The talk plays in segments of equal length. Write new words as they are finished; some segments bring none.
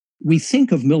We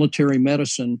think of military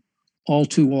medicine all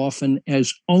too often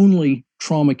as only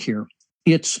trauma care.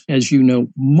 It's, as you know,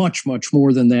 much, much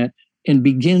more than that, and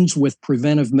begins with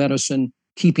preventive medicine,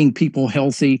 keeping people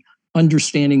healthy,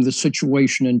 understanding the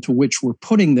situation into which we're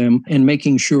putting them, and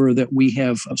making sure that we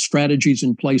have strategies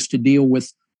in place to deal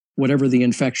with whatever the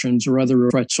infections or other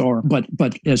threats are.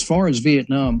 But as far as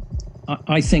Vietnam,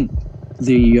 I think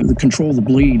the control of the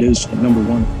bleed is number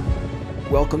one.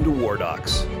 Welcome to War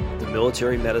Docs, the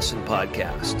military medicine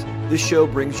podcast. This show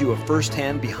brings you a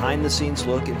first-hand, behind-the-scenes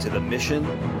look into the mission,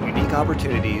 unique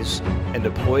opportunities, and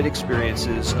deployed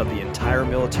experiences of the entire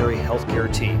military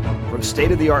healthcare team. From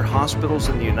state-of-the-art hospitals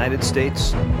in the United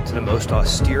States to the most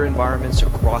austere environments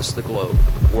across the globe,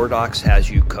 War Docs has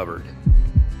you covered.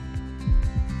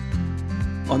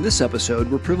 On this episode,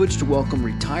 we're privileged to welcome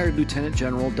retired Lieutenant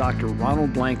General Dr.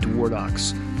 Ronald Blank to War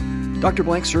Docs. Dr.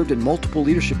 Blank served in multiple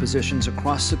leadership positions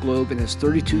across the globe in his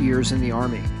 32 years in the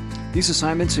Army. These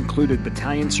assignments included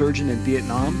Battalion Surgeon in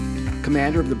Vietnam,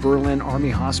 Commander of the Berlin Army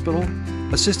Hospital,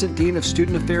 Assistant Dean of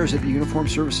Student Affairs at the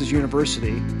Uniformed Services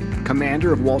University,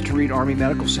 Commander of Walter Reed Army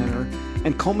Medical Center,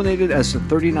 and culminated as the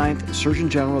 39th Surgeon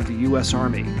General of the U.S.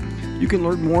 Army. You can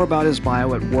learn more about his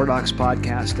bio at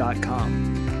wardocspodcast.com.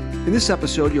 In this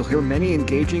episode, you'll hear many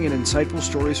engaging and insightful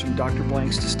stories from Dr.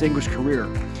 Blank's distinguished career.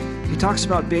 He talks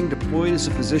about being deployed as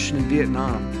a physician in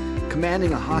Vietnam,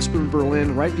 commanding a hospital in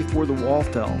Berlin right before the wall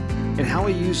fell, and how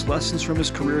he used lessons from his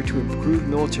career to improve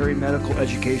military medical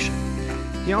education.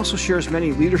 He also shares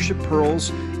many leadership pearls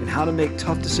and how to make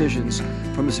tough decisions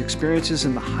from his experiences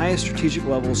in the highest strategic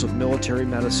levels of military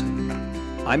medicine.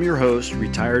 I'm your host,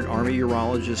 retired Army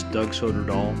urologist Doug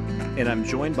Soderdahl, and I'm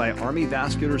joined by Army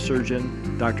vascular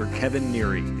surgeon Dr. Kevin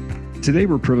Neary. Today,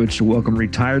 we're privileged to welcome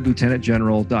retired Lieutenant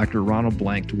General Dr. Ronald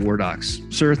Blank to War Docs.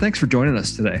 Sir, thanks for joining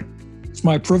us today. It's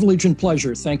my privilege and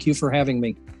pleasure. Thank you for having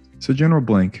me. So, General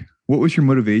Blank, what was your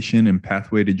motivation and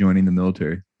pathway to joining the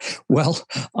military? Well,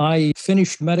 I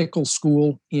finished medical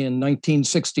school in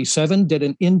 1967, did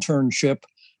an internship,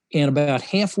 and about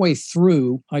halfway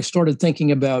through, I started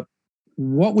thinking about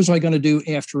what was I going to do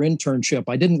after internship.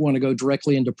 I didn't want to go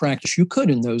directly into practice. You could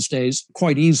in those days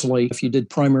quite easily if you did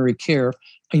primary care.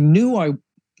 I knew I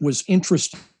was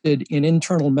interested in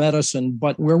internal medicine,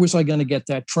 but where was I going to get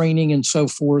that training and so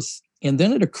forth? And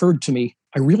then it occurred to me,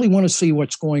 I really want to see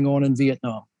what's going on in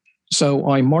Vietnam. So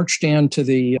I marched down to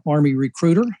the Army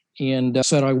recruiter and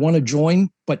said, I want to join,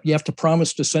 but you have to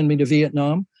promise to send me to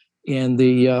Vietnam. And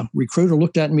the recruiter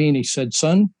looked at me and he said,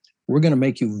 son, we're going to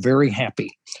make you very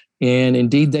happy. And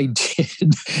indeed they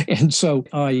did. And so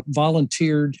I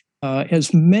volunteered,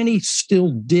 as many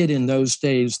still did in those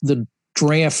days. The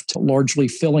draft, largely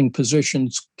filling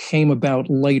positions, came about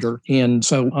later. And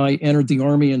so I entered the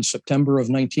Army in September of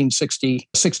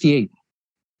 1968.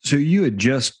 So you had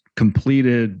just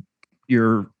completed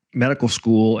your medical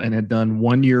school and had done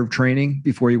 1 year of training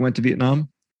before you went to Vietnam?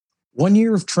 1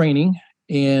 year of training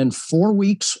and 4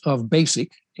 weeks of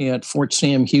basic at Fort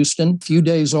Sam Houston. A few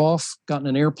days off, got in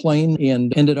an airplane,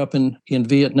 and ended up in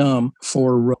Vietnam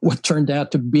for what turned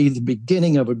out to be the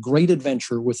beginning of a great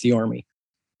adventure with the Army.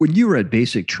 When you were at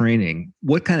basic training,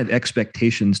 what kind of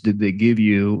expectations did they give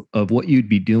you of what you'd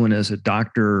be doing as a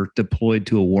doctor deployed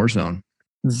to a war zone?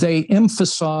 They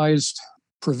emphasized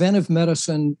preventive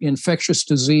medicine, infectious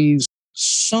disease,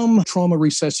 some trauma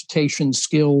resuscitation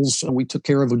skills. We took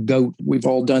care of a goat. We've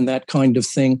all done that kind of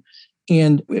thing.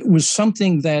 And it was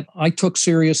something that I took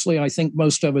seriously. I think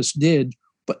most of us did,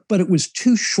 but it was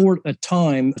too short a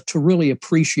time to really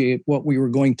appreciate what we were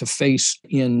going to face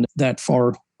in that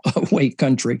far away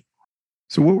country.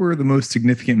 So what were the most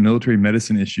significant military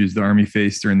medicine issues the Army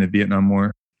faced during the Vietnam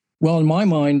War? Well, in my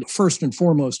mind, first and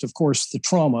foremost, of course, the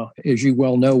trauma. As you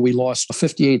well know, we lost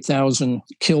 58,000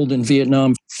 killed in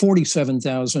Vietnam.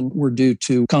 47,000 were due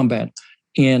to combat,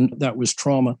 and that was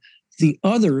trauma. The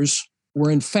others were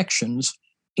infections.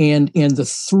 And the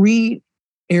three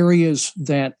areas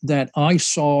that I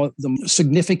saw the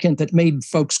significant that made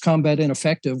folks combat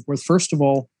ineffective were, first of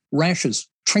all, rashes,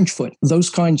 trench foot, those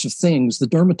kinds of things. The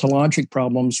dermatologic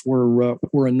problems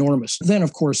were enormous. Then,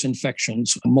 of course,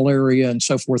 infections, malaria, and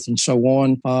so forth and so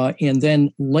on. And then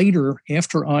later,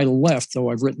 after I left, though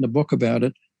I've written a book about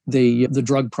it, the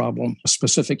drug problem,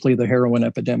 specifically the heroin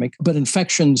epidemic. But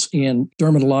infections and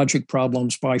dermatologic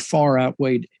problems by far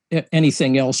outweighed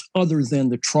anything else other than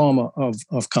the trauma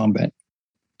of combat.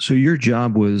 So your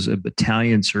job was a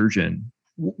battalion surgeon.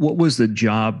 What was the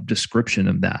job description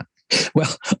of that?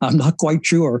 Well, I'm not quite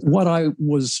sure. What I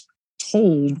was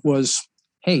told was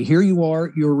hey, here you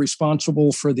are. You're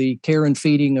responsible for the care and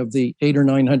feeding of the 800 or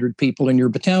 900 people in your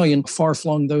battalion. Far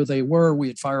flung though they were, we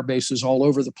had fire bases all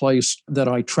over the place that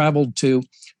I traveled to.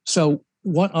 So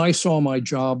what I saw my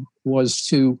job was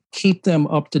to keep them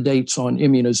up to date on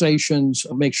immunizations,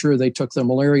 make sure they took the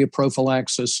malaria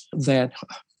prophylaxis, that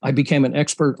I became an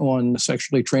expert on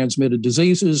sexually transmitted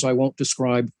diseases. I won't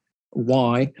describe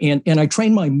why. And I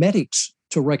trained my medics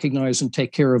to recognize and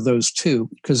take care of those too,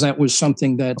 because that was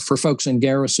something that for folks in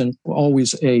garrison,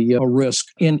 always a risk.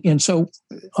 And so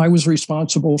I was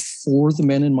responsible for the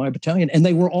men in my battalion, and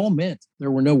they were all men.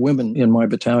 There were no women in my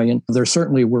battalion. There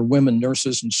certainly were women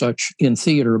nurses and such in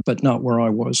theater, but not where I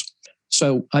was.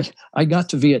 So I got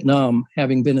to Vietnam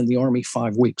having been in the Army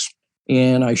 5 weeks,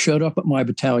 and I showed up at my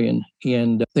battalion,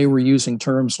 and they were using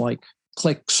terms like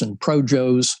cliques and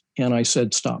projos, and I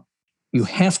said, stop. You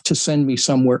have to send me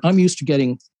somewhere. I'm used to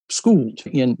getting schooled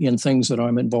in things that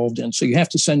I'm involved in. So you have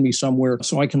to send me somewhere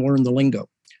so I can learn the lingo.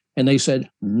 And they said,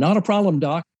 not a problem,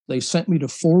 Doc. They sent me to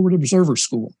Forward Observer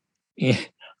School. And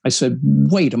I said,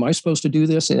 wait, am I supposed to do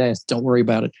this? Don't worry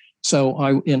about it.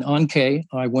 So in An-Khie,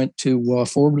 I went to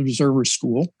Forward Observer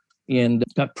School and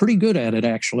got pretty good at it,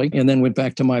 actually, and then went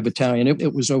back to my battalion.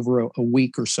 It was over a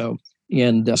week or so.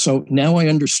 And so now I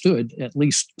understood at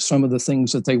least some of the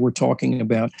things that they were talking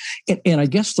about. And I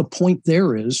guess the point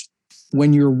there is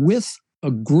when you're with a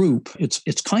group, it's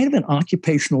kind of an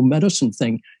occupational medicine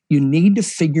thing. You need to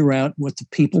figure out what the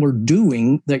people are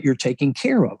doing that you're taking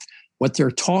care of, what they're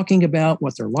talking about,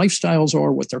 what their lifestyles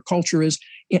are, what their culture is,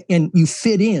 and you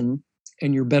fit in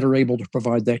and you're better able to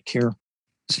provide that care.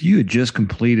 So you had just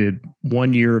completed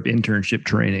 1 year of internship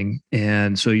training.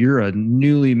 And so you're a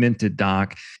newly minted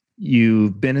doc.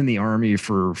 You've been in the Army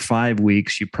for 5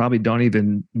 weeks. You probably don't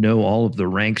even know all of the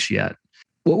ranks yet.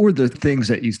 What were the things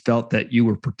that you felt that you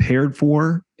were prepared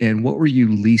for, and what were you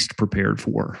least prepared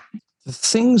for? The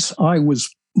things I was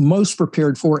most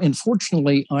prepared for, and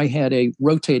fortunately, I had a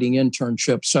rotating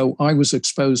internship, so I was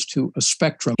exposed to a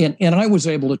spectrum, and I was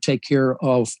able to take care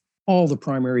of all the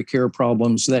primary care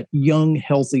problems that young,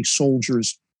 healthy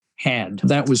soldiers had.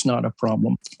 That was not a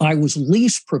problem. I was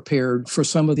least prepared for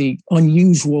some of the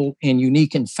unusual and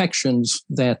unique infections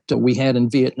that we had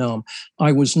in Vietnam.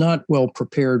 I was not well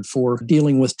prepared for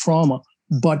dealing with trauma,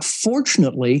 but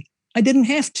fortunately, I didn't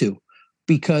have to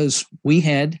because we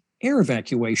had air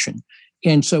evacuation.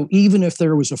 And so even if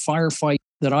there was a firefight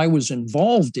that I was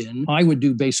involved in, I would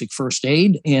do basic first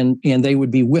aid and they would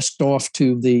be whisked off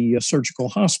to the surgical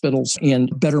hospitals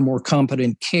and better, more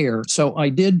competent care. So I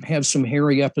did have some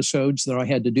hairy episodes that I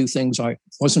had to do things I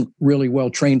wasn't really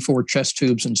well trained for, chest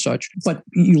tubes and such, but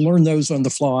you learn those on the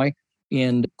fly.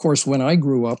 And of course, when I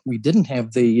grew up, we didn't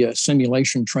have the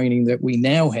simulation training that we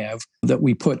now have, that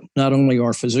we put not only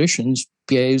our physicians,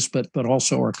 PAs, but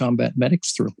also our combat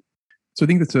medics through. So I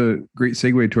think that's a great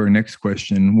segue to our next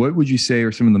question. What would you say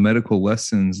are some of the medical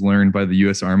lessons learned by the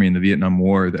U.S. Army in the Vietnam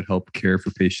War that helped care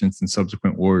for patients in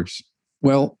subsequent wars?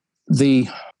 Well, the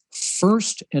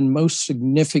first and most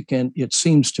significant, it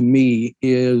seems to me,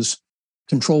 is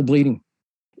control bleeding.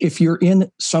 If you're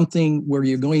in something where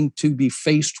you're going to be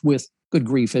faced with, good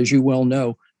grief, as you well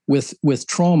know, with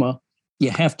trauma, you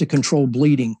have to control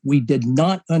bleeding. We did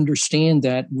not understand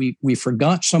that. We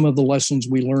forgot some of the lessons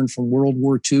we learned from World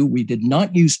War II. We did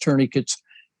not use tourniquets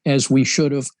as we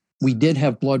should have. We did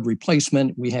have blood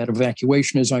replacement. We had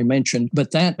evacuation, as I mentioned.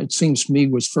 But that, it seems to me,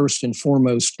 was first and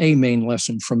foremost a main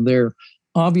lesson from there.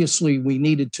 Obviously, we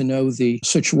needed to know the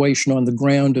situation on the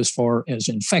ground as far as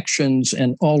infections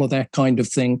and all of that kind of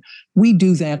thing. We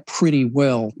do that pretty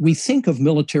well. We think of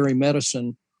military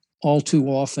medicine all too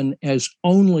often as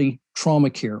only trauma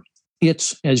care.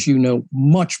 It's, as you know,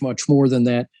 much, much more than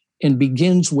that, and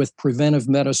begins with preventive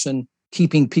medicine,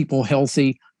 keeping people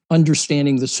healthy,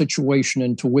 understanding the situation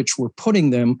into which we're putting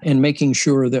them, and making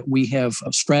sure that we have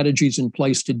strategies in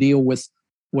place to deal with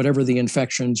whatever the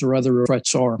infections or other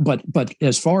threats are. But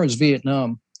as far as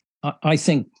Vietnam, I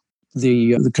think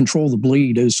the control of the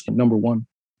bleed is number one.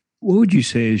 What would you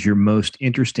say is your most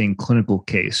interesting clinical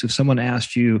case? If someone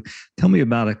asked you, tell me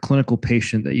about a clinical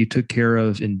patient that you took care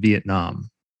of in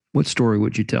Vietnam, what story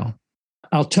would you tell?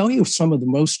 I'll tell you some of the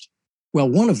most, well,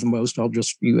 one of the most,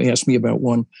 you asked me about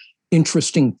one,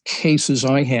 interesting cases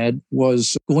I had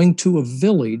was going to a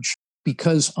village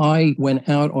because I went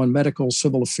out on medical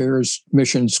civil affairs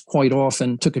missions quite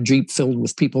often, took a Jeep filled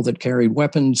with people that carried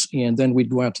weapons, and then we'd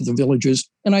go out to the villages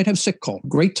and I'd have sick call.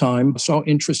 Great time, saw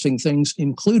interesting things,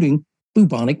 including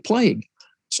bubonic plague.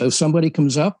 So somebody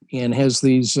comes up and has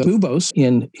these buboes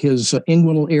in his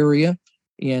inguinal area,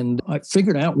 And I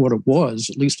figured out what it was,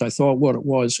 at least I thought what it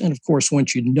was. And of course,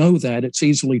 once you know that, it's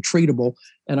easily treatable.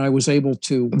 And I was able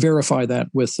to verify that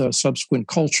with subsequent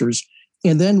cultures.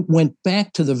 And then went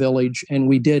back to the village and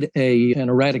we did an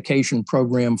eradication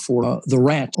program for the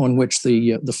rat on which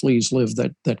the fleas live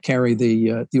that carry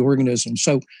the organism.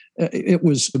 So it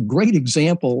was a great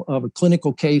example of a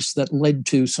clinical case that led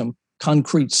to some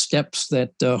concrete steps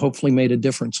that hopefully made a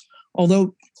difference.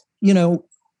 Although,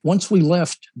 once we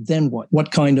left, then what? What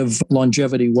kind of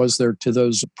longevity was there to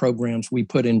those programs we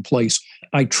put in place?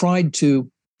 I tried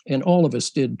to, and all of us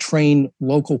did, train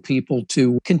local people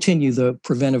to continue the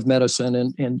preventive medicine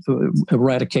and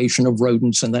eradication of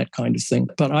rodents and that kind of thing.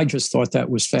 But I just thought that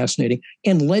was fascinating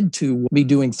and led to me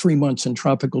doing 3 months in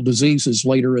tropical diseases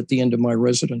later at the end of my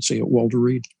residency at Walter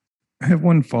Reed. I have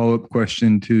one follow-up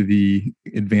question to the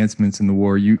advancements in the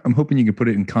war. I'm hoping you can put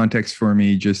it in context for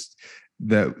me, just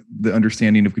that the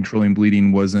understanding of controlling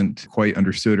bleeding wasn't quite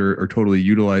understood or totally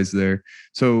utilized there.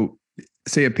 So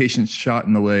say a patient's shot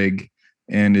in the leg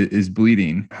and it is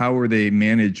bleeding. How are they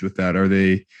managed with that? Are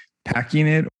they packing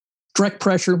it? Direct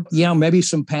pressure, yeah, maybe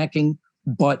some packing,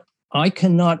 but I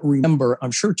cannot remember.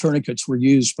 I'm sure tourniquets were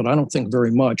used, but I don't think very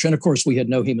much. And of course, we had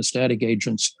no hemostatic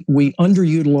agents. We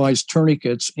underutilized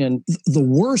tourniquets. And the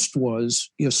worst was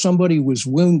if somebody was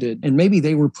wounded and maybe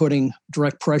they were putting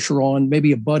direct pressure on,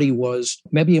 maybe a buddy was,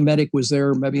 maybe a medic was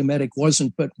there, maybe a medic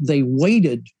wasn't, but they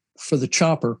waited for the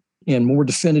chopper and more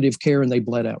definitive care and they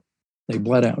bled out. They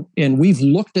bled out. And we've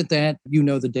looked at that. You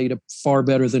know the data far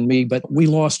better than me, but we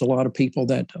lost a lot of people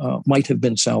that might have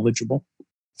been salvageable.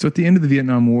 So at the end of the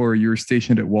Vietnam War, you were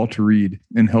stationed at Walter Reed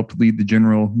and helped lead the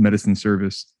general medicine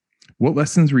service. What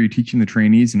lessons were you teaching the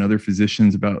trainees and other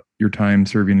physicians about your time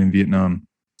serving in Vietnam?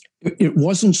 It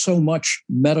wasn't so much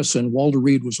medicine. Walter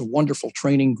Reed was a wonderful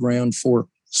training ground for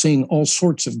seeing all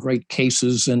sorts of great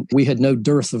cases, and we had no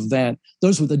dearth of that.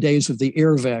 Those were the days of the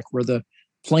air vac, where the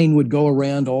plane would go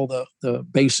around all the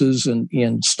bases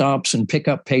and stops and pick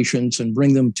up patients and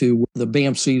bring them to the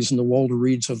BAMCs and the Walter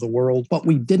Reeds of the world. But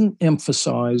we didn't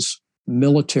emphasize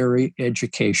military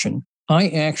education. I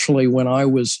actually, when I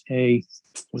was I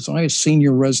a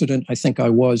senior resident? I think I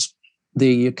was.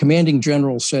 The commanding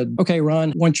general said, okay,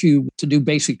 Ron, I want you to do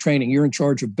basic training. You're in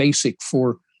charge of basic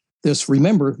for this.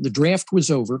 Remember, the draft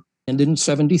was over, ended in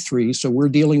 73. So we're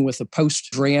dealing with a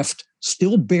post-draft,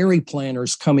 still Berry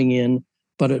planners coming in,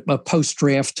 but a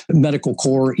post-draft medical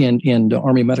corps in the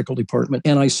Army Medical Department.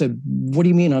 And I said, what do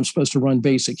you mean I'm supposed to run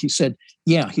basic? He said,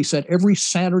 yeah. He said, every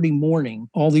Saturday morning,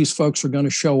 all these folks are going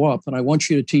to show up, and I want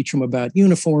you to teach them about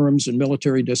uniforms and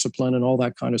military discipline and all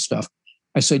that kind of stuff.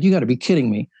 I said, you got to be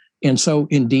kidding me. And so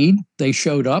indeed, they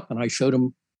showed up, and I showed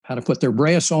them how to put their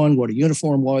brass on, what a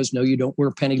uniform was. No, you don't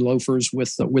wear penny loafers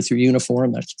with your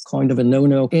uniform. That's kind of a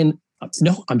no-no. And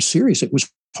no, I'm serious. It was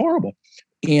horrible.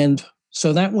 And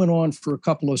so that went on for a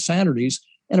couple of Saturdays.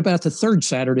 And about the third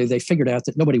Saturday, they figured out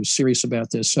that nobody was serious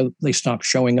about this. So they stopped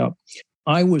showing up.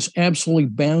 I was absolutely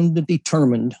bound and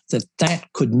determined that that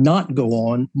could not go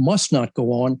on, must not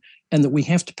go on, and that we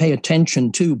have to pay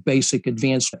attention to basic,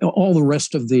 advanced, all the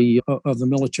rest of the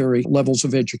military levels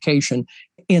of education,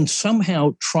 and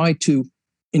somehow try to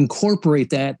incorporate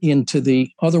that into the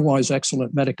otherwise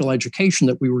excellent medical education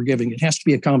that we were giving. It has to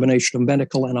be a combination of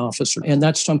medical and officer. And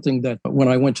that's something that when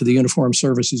I went to the Uniformed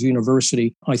Services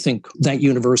University, I think that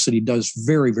university does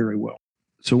very, very well.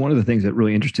 So one of the things that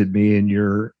really interested me in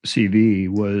your CV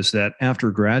was that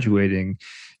after graduating,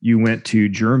 you went to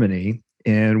Germany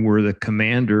and were the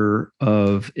commander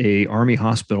of an army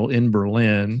hospital in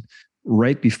Berlin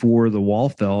right before the wall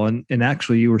fell. And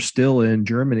actually, you were still in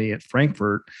Germany at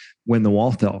Frankfurt when the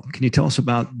wall fell. Can you tell us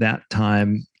about that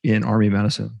time in Army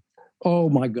medicine? Oh,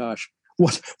 my gosh.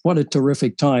 What a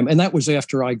terrific time. And that was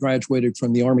after I graduated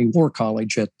from the Army War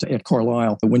College at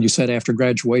Carlisle, when you said after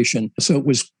graduation. So it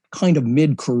was kind of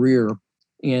mid-career.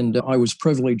 And I was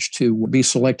privileged to be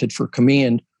selected for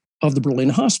command of the Berlin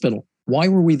hospital. Why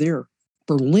were we there?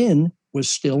 Berlin was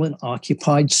still an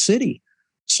occupied city.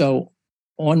 So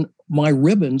on my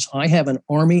ribbons, I have an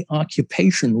Army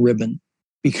occupation ribbon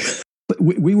because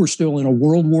we were still in a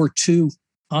World War II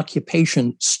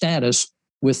occupation status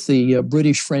with the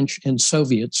British, French, and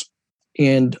Soviets.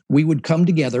 And we would come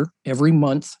together every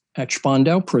month at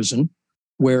Spandau Prison,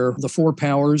 where the four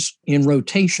powers in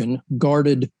rotation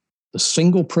guarded the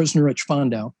single prisoner at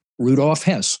Spandau, Rudolf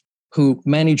Hess, who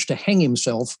managed to hang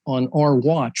himself on our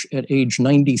watch at age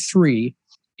 93.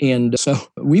 And so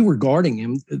we were guarding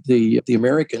him. The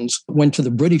Americans went to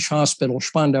the British hospital.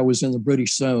 Spandau was in the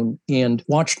British zone, and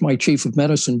watched my chief of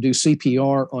medicine do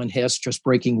CPR on Hess, just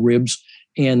breaking ribs.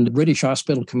 And the British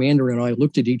hospital commander and I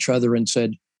looked at each other and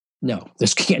said, no,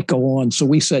 this can't go on. So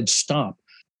we said, stop.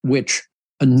 which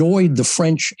annoyed the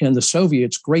French and the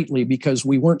Soviets greatly because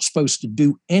we weren't supposed to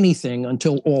do anything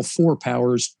until all four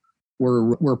powers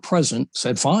were present.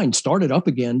 Said, fine, start it up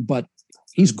again, but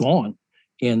he's gone.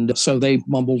 And so they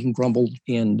mumbled and grumbled,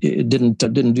 and it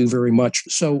didn't do very much.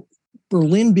 So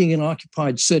Berlin being an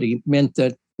occupied city meant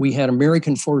that we had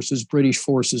American forces, British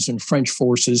forces, and French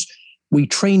forces. We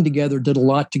trained together, did a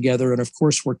lot together, and of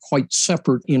course, we're quite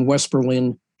separate in West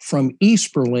Berlin from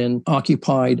East Berlin,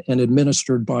 occupied and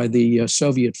administered by the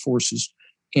Soviet forces.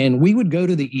 And we would go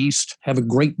to the east, have a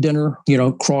great dinner,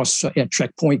 cross at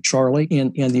Checkpoint Charlie,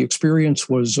 and the experience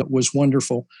was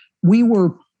wonderful. We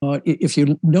were, if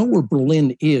you know where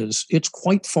Berlin is, it's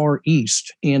quite far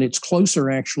east, and it's closer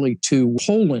actually to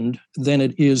Poland than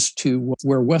it is to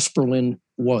where West Berlin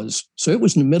was. So it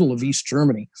was in the middle of East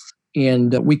Germany.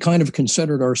 And we kind of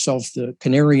considered ourselves the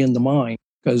canary in the mine,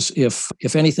 because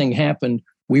if anything happened,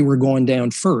 we were going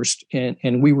down first,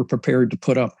 and we were prepared to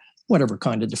put up whatever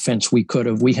kind of defense we could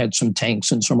have. We had some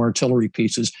tanks and some artillery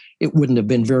pieces. It wouldn't have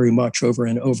been very much over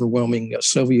an overwhelming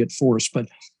Soviet force, but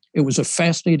it was a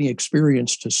fascinating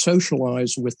experience to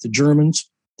socialize with the Germans,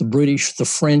 the British, the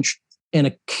French, and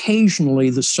occasionally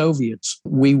the Soviets.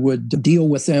 We would deal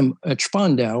with them at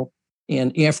Spandau,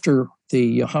 and after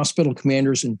the hospital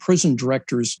commanders and prison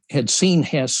directors had seen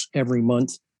Hess every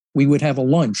month, we would have a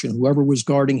lunch, and whoever was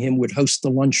guarding him would host the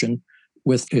luncheon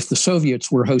with, if the Soviets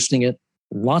were hosting it,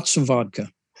 lots of vodka.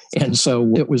 And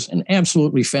so it was an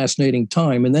absolutely fascinating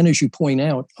time. And then, as you point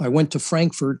out, I went to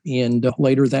Frankfurt, and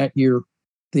later that year,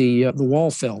 the wall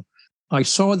fell. I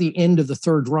saw the end of the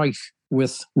Third Reich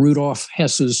with Rudolf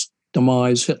Hess's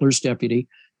demise, Hitler's deputy.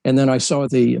 And then I saw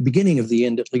the beginning of the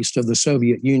end, at least, of the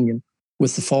Soviet Union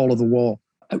with the fall of the wall.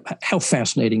 How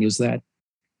fascinating is that?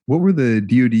 What were the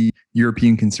DoD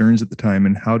European concerns at the time,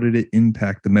 and how did it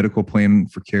impact the medical plan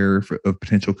for care of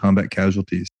potential combat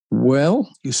casualties?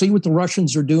 Well, you see what the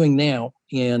Russians are doing now.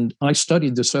 And I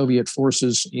studied the Soviet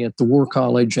forces at the War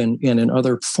College and in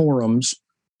other forums.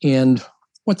 And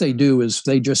what they do is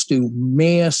they just do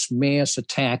mass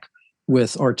attack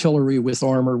with artillery, with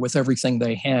armor, with everything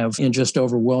they have, and just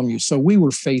overwhelm you. So we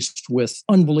were faced with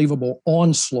unbelievable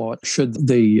onslaught should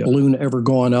the balloon ever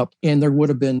gone up, and there would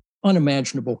have been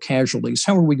unimaginable casualties.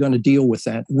 How are we going to deal with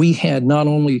that? We had not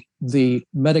only the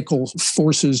medical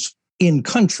forces in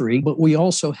country, but we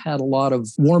also had a lot of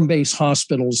warm base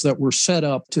hospitals that were set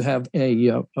up to have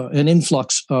an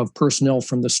influx of personnel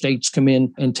from the States come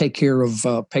in and take care of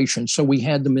patients. So we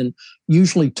had them in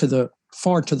usually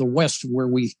far to the west, where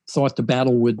we thought the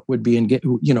battle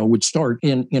would start.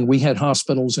 And we had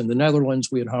hospitals in the Netherlands,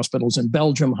 we had hospitals in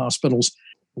Belgium, hospitals.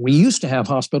 We used to have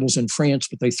hospitals in France,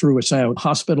 but they threw us out.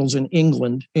 Hospitals in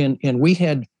England, and we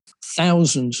had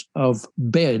thousands of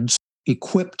beds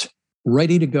equipped,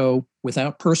 ready to go,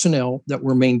 without personnel, that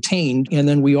were maintained. And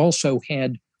then we also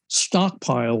had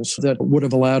stockpiles that would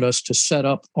have allowed us to set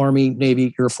up Army,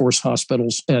 Navy, Air Force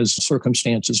hospitals as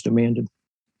circumstances demanded.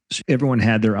 Everyone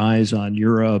had their eyes on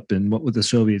Europe and what were the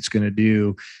Soviets going to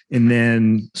do. And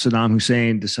then Saddam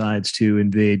Hussein decides to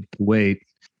invade Kuwait.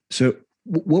 So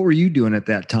what were you doing at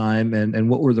that time? And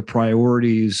what were the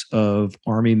priorities of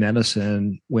Army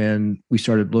medicine when we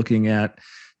started looking at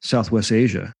Southwest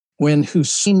Asia? When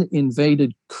Hussein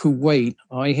invaded Kuwait,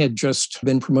 I had just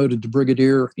been promoted to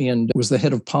brigadier and was the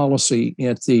head of policy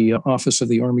at the Office of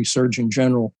the Army Surgeon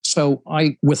General. So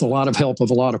I, with a lot of help of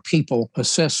a lot of people,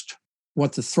 assessed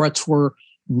what the threats were,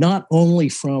 not only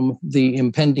from the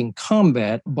impending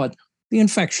combat, but the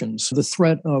infections, the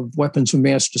threat of weapons of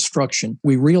mass destruction.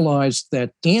 We realized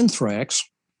that anthrax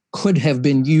could have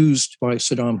been used by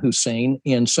Saddam Hussein.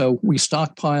 And so we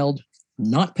stockpiled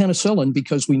not penicillin,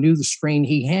 because we knew the strain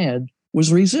he had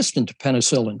was resistant to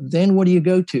penicillin. Then what do you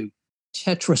go to?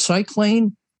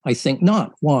 Tetracycline? I think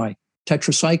not. Why?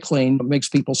 Tetracycline makes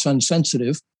people sun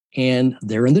sensitive, and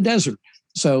they're in the desert.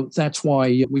 So that's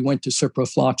why we went to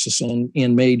ciprofloxacin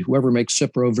and made whoever makes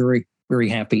Cipro very, very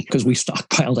happy, because we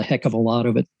stockpiled a heck of a lot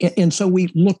of it. And so we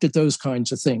looked at those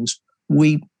kinds of things.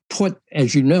 We put,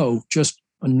 as you know, just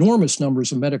enormous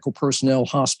numbers of medical personnel,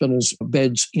 hospitals,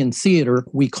 beds in theater.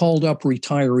 We called up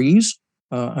retirees.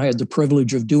 I had the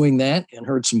privilege of doing that and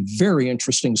heard some very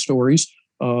interesting stories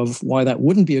of why that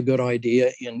wouldn't be a good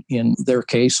idea in their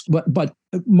case. But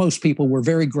most people were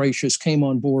very gracious, came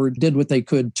on board, did what they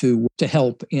could to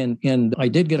help. And I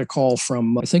did get a call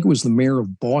from, I think it was the mayor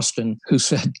of Boston, who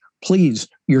said, please,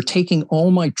 you're taking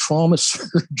all my trauma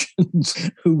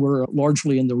surgeons who were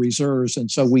largely in the reserves.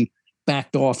 And so we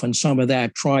backed off on some of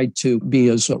that, tried to be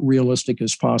as realistic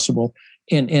as possible,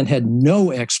 and had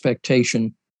no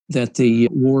expectation that the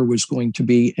war was going to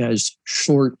be as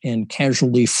short and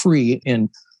casualty free. And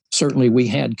certainly we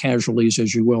had casualties,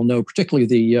 as you well know, particularly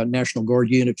the National Guard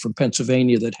unit from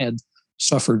Pennsylvania that had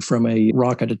suffered from a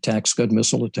rocket attack, Scud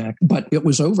missile attack, but it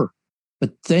was over.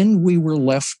 But then we were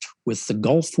left with the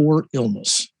Gulf War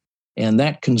illness, and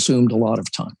that consumed a lot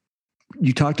of time.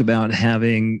 You talked about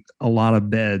having a lot of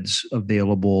beds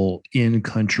available in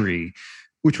country,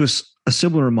 which was a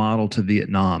similar model to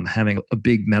Vietnam, having a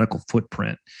big medical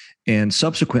footprint. And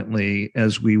subsequently,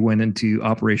 as we went into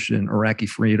Operation Iraqi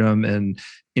Freedom and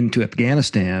into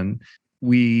Afghanistan,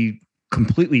 we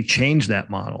completely changed that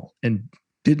model and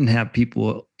didn't have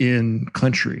people in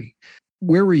country.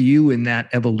 Where were you in that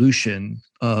evolution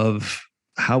of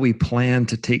how we plan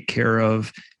to take care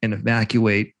of and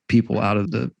evacuate people out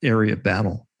of the area of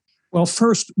battle? Well,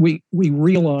 first, we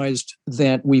realized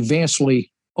that we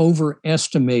vastly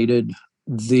overestimated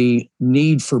the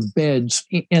need for beds,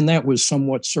 and that was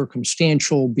somewhat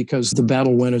circumstantial because the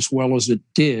battle went as well as it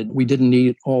did. We didn't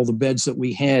need all the beds that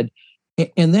we had.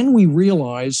 And then we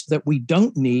realized that we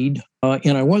don't need,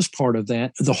 and I was part of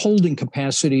that, the holding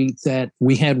capacity that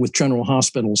we had with general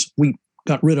hospitals. We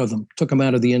got rid of them, took them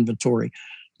out of the inventory.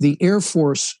 The Air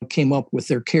Force came up with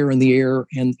their care in the air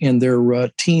and their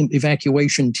team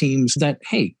evacuation teams that,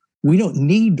 hey, we don't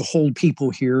need to hold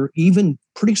people here. Even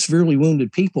pretty severely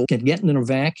wounded people can get in an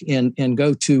evac and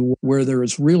go to where there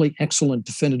is really excellent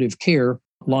definitive care,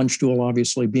 Landstuhl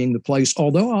obviously being the place.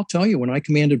 Although I'll tell you, when I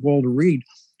commanded Walter Reed,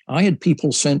 I had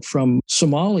people sent from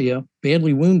Somalia,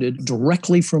 badly wounded,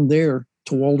 directly from there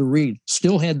to Walter Reed,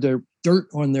 still had their dirt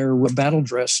on their battle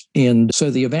dress. And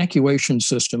so the evacuation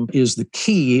system is the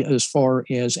key as far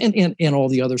as, and all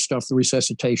the other stuff, the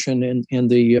resuscitation and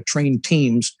the trained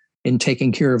teams in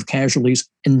taking care of casualties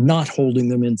and not holding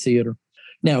them in theater.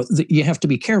 Now, you have to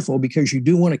be careful because you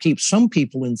do want to keep some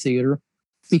people in theater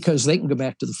because they can go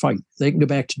back to the fight. They can go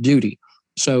back to duty.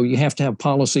 So you have to have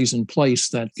policies in place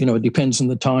that, it depends on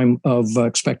the time of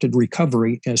expected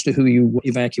recovery as to who you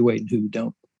evacuate and who you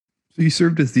don't. So you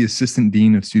served as the Assistant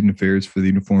Dean of Student Affairs for the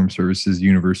Uniformed Services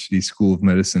University School of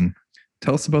Medicine.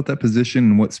 Tell us about that position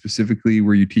and what specifically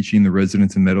were you teaching the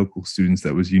residents and medical students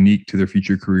that was unique to their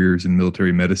future careers in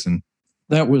military medicine?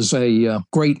 That was a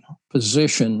great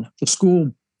position. The school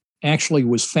actually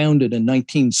was founded in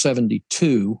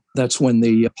 1972. That's when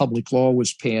the public law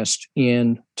was passed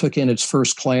and took in its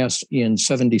first class in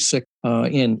 76.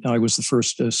 And I was the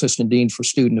first assistant dean for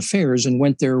student affairs and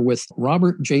went there with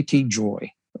Robert J.T. Joy.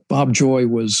 Bob Joy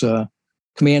was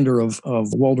commander of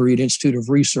Walter Reed Institute of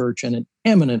Research and an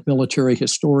eminent military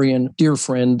historian, dear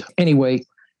friend. Anyway,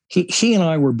 he and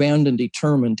I were bound and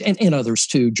determined, and others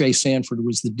too. Jay Sanford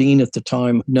was the dean at the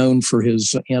time, known for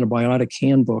his antibiotic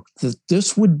handbook, that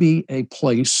this would be a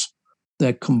place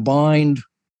that combined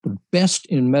the best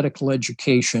in medical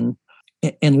education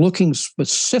and looking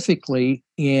specifically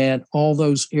at all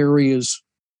those areas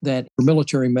that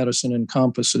military medicine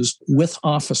encompasses with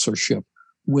officership,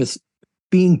 with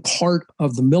being part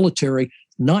of the military,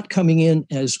 not coming in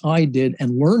as I did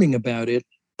and learning about it,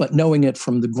 but knowing it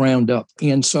from the ground up.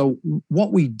 And so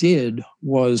what we did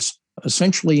was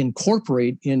essentially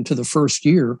incorporate into the first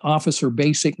year officer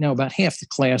basic. Now, about half the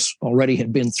class already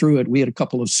had been through it. We had a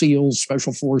couple of SEALs,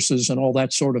 special forces, and all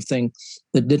that sort of thing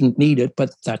that didn't need it,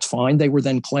 but that's fine. They were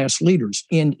then class leaders.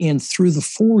 And through the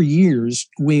 4 years,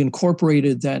 we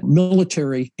incorporated that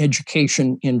military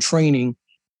education and training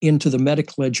into the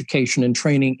medical education and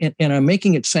training. And I'm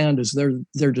making it sound as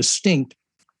they're distinct.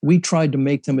 We tried to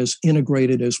make them as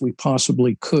integrated as we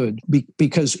possibly could,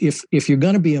 because if you're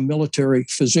going to be a military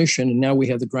physician, and now we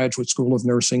have the Graduate School of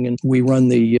Nursing and we run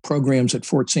the programs at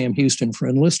Fort Sam Houston for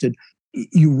enlisted,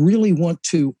 you really want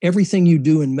to, everything you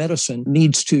do in medicine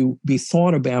needs to be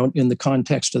thought about in the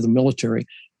context of the military.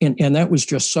 And that was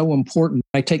just so important.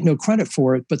 I take no credit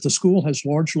for it, but the school has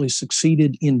largely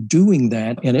succeeded in doing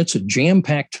that. And it's a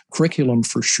jam-packed curriculum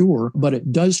for sure, but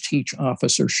it does teach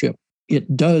officership.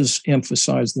 It does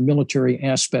emphasize the military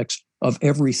aspects of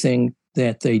everything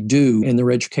that they do in their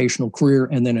educational career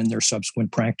and then in their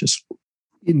subsequent practice.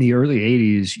 In the early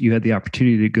 80s, you had the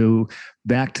opportunity to go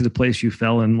back to the place you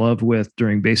fell in love with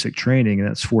during basic training, and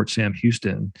that's Fort Sam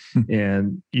Houston.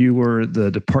 And you were the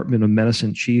Department of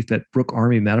Medicine chief at Brooke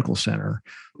Army Medical Center.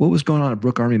 What was going on at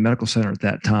Brooke Army Medical Center at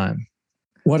that time?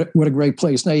 What a great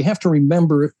place. Now, you have to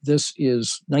remember, this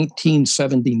is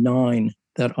 1979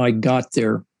 that I got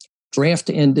there.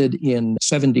 Draft ended in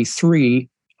 73.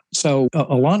 So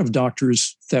a lot of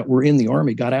doctors that were in the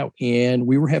Army got out, and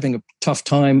we were having a tough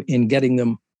time in getting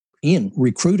them in.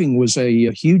 Recruiting was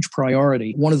a huge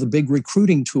priority. One of the big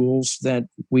recruiting tools that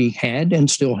we had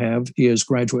and still have is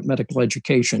graduate medical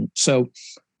education. So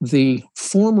the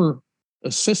former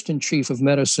assistant chief of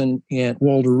medicine at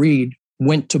Walter Reed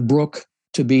went to Brooke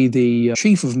to be the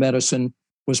chief of medicine,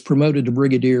 was promoted to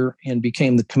brigadier and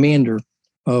became the commander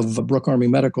of Brooke Army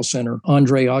Medical Center,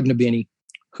 Andre Ognibini,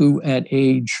 who at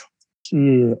age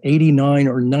 89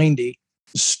 or 90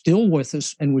 is still with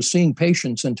us and was seeing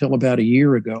patients until about a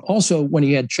year ago. Also, when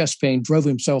he had chest pain, drove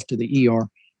himself to the ER.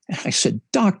 I said,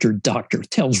 doctor, what the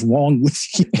hell's wrong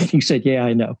with you? And he said, yeah,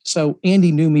 I know. So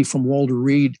Andy knew me from Walter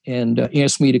Reed and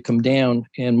asked me to come down.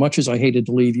 And much as I hated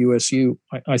to leave USU,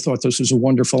 I thought this was a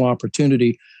wonderful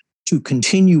opportunity to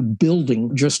continue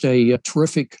building just a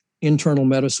terrific internal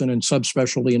medicine and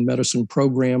subspecialty in medicine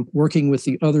program, working with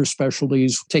the other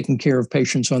specialties, taking care of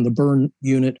patients on the burn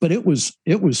unit. But it was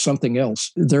something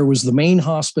else. There was the main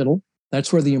hospital.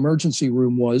 That's where the emergency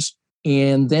room was.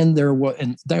 And then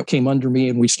and that came under me,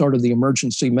 and we started the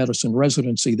emergency medicine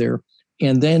residency there.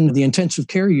 And then the intensive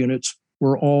care units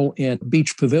were all at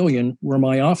Beach Pavilion, where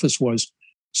my office was.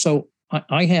 So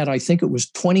I had, I think it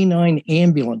was 29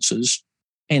 ambulances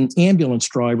and ambulance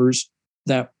drivers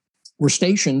that were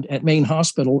stationed at Main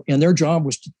Hospital, and their job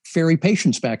was to ferry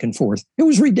patients back and forth. It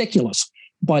was ridiculous,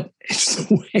 but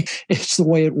it's the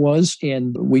way it was.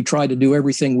 And we tried to do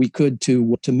everything we could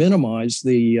to minimize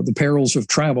the perils of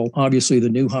travel. Obviously, the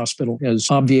new hospital has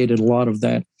obviated a lot of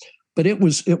that. But it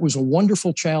was a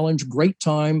wonderful challenge, great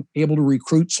time, able to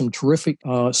recruit some terrific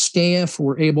staff.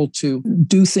 We're able to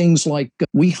do things like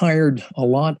we hired a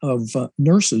lot of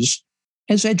nurses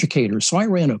as educators. So I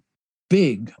ran a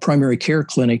big primary care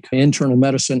clinic, internal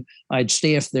medicine. I had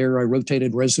staff there. I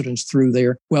rotated residents through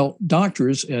there. Well,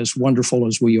 doctors, as wonderful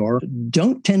as we are,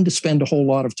 don't tend to spend a whole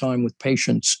lot of time with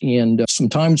patients. And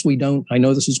sometimes we don't, I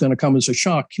know this is going to come as a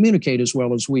shock, communicate as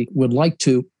well as we would like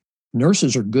to.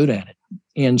 Nurses are good at it.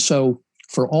 And so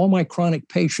for all my chronic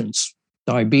patients,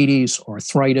 diabetes,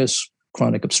 arthritis,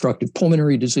 chronic obstructive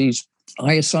pulmonary disease,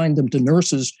 I assigned them to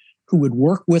nurses who would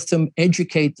work with them,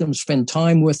 educate them, spend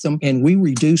time with them. And we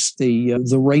reduced the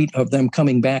rate of them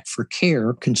coming back for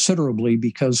care considerably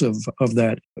because of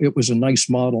that. It was a nice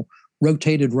model.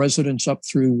 Rotated residents up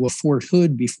through Fort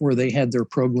Hood before they had their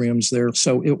programs there.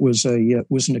 So it was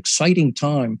an exciting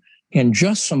time, and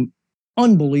just some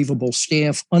unbelievable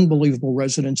staff, unbelievable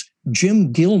residents.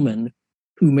 Jim Gilman,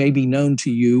 who may be known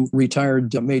to you,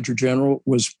 retired Major General,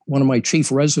 was one of my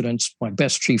chief residents, my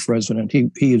best chief resident.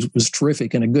 He was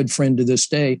terrific and a good friend to this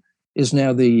day, is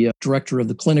now the director of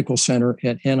the clinical center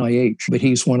at NIH. But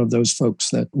he's one of those folks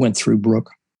that went through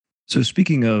Brooke. So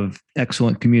speaking of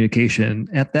excellent communication,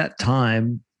 at that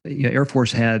time, Air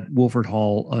Force had Wilford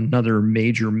Hall, another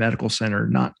major medical center,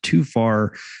 not too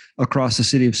far across the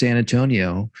city of San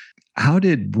Antonio. How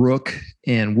did Brooke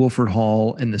and Wilford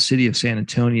Hall and the city of San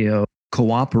Antonio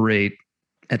cooperate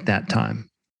at that time?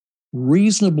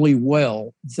 Reasonably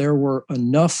well. There were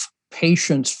enough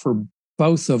patients for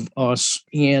both of us.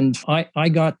 And I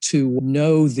got to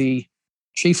know the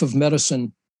chief of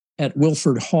medicine at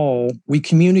Wilford Hall. We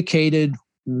communicated.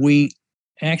 We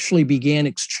actually began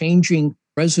exchanging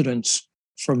residents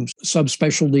from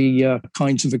subspecialty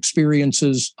kinds of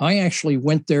experiences. I actually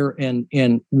went there and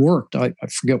worked. I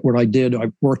forget what I did.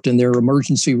 I worked in their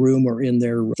emergency room or in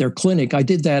their clinic. I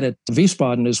did that at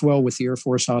Wiesbaden as well with the Air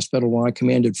Force Hospital when I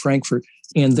commanded Frankfurt.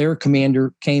 And their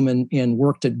commander came and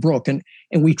worked at Brooke. And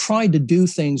we tried to do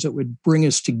things that would bring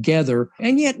us together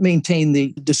and yet maintain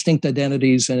the distinct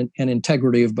identities and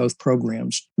integrity of both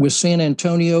programs. With San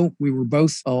Antonio, we were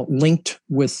both linked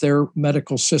with their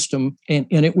medical system, and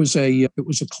it was a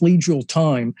collegial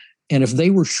time. And if they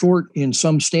were short in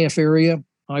some staff area,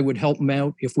 I would help them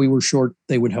out. If we were short,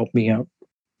 they would help me out.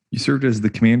 You served as the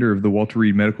commander of the Walter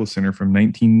Reed Medical Center from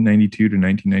 1992 to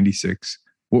 1996.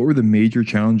 What were the major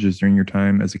challenges during your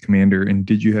time as a commander, and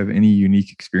did you have any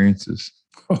unique experiences?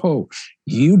 Oh,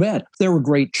 you bet. There were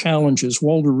great challenges.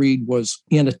 Walter Reed was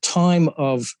in a time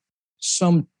of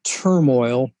some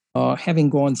turmoil, having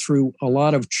gone through a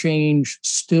lot of change,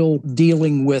 still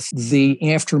dealing with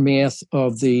the aftermath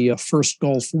of the first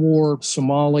Gulf War,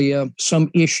 Somalia,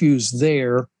 some issues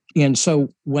there. And so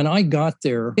when I got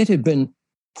there, it had been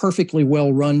perfectly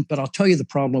well run, but I'll tell you the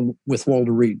problem with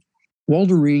Walter Reed.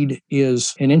 Walter Reed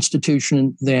is an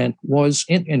institution that was,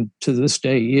 and to this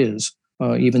day is,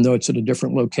 even though it's at a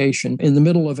different location, in the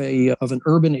middle of an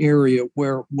urban area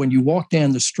where when you walk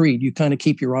down the street, you kind of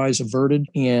keep your eyes averted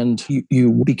and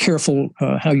you be careful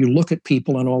how you look at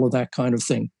people and all of that kind of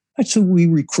thing. That's who we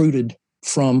recruited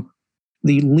from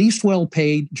the least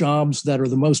well-paid jobs that are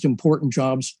the most important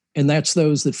jobs, and that's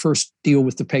those that first deal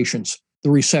with the patients,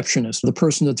 the receptionist, the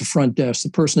person at the front desk, the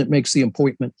person that makes the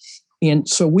appointment. And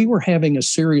so we were having a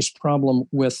serious problem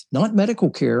with not medical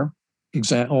care,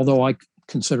 although I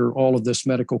consider all of this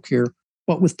medical care,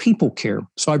 but with people care.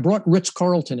 So I brought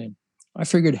Ritz-Carlton in. I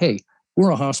figured, hey,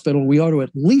 we're a hospital. We ought to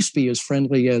at least be as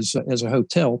friendly as a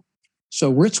hotel. So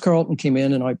Ritz-Carlton came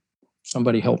in and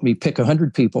somebody helped me pick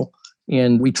 100 people.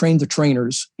 And we trained the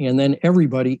trainers, and then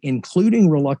everybody, including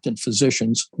reluctant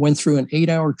physicians, went through an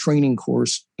 8-hour training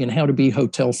course in how to be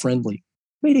hotel friendly.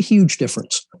 Made a huge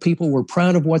difference. People were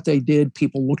proud of what they did.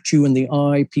 People looked you in the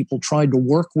eye. People tried to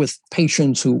work with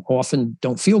patients who often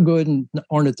don't feel good and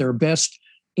aren't at their best.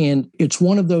 And it's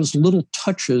one of those little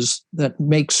touches that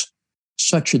makes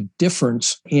such a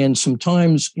difference. And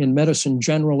sometimes in medicine,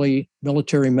 generally,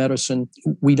 military medicine,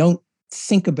 we don't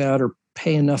think about or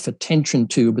pay enough attention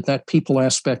to, but that people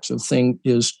aspects of thing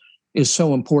is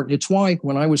so important. It's why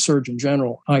when I was Surgeon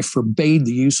General, I forbade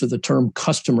the use of the term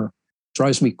customer. It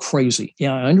drives me crazy.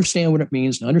 Yeah, I understand what it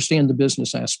means. I understand the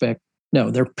business aspect.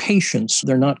 No, they're patients.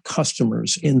 They're not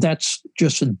customers. And that's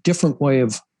just a different way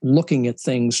of looking at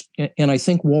things. And I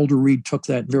think Walter Reed took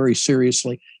that very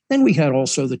seriously. Then we had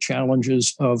also the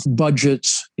challenges of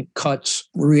budgets, cuts.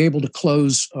 We were able to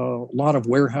close a lot of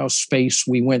warehouse space.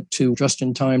 We went to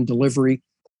just-in-time delivery.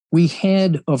 We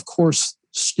had, of course,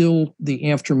 still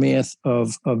the aftermath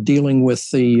of dealing with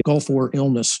the Gulf War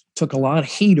illness. Took a lot of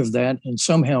heat of that, and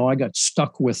somehow I got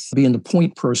stuck with being the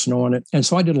point person on it. And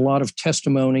so I did a lot of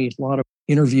testimony, a lot of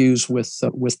interviews with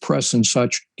press and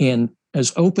such. And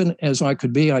as open as I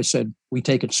could be, I said, we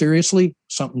take it seriously.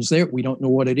 Something's there. We don't know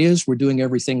what it is. We're doing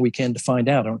everything we can to find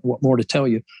out. I don't know what more to tell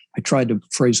you. I tried to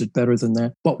phrase it better than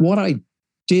that. But what I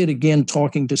did, again,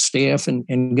 talking to staff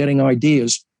and getting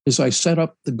ideas, is I set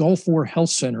up the Gulf War Health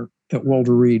Center at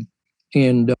Walter Reed.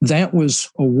 And that was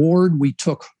a ward we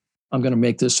took, I'm going to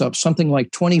make this up, something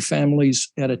like 20 families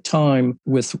at a time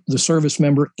with the service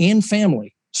member and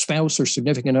family, spouse or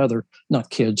significant other, not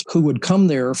kids, who would come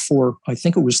there for, I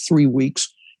think it was 3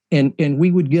 weeks. And we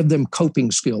would give them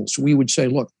coping skills. We would say,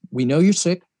 look, we know you're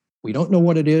sick. We don't know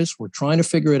what it is. We're trying to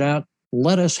figure it out.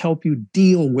 Let us help you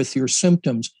deal with your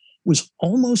symptoms. It was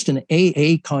almost an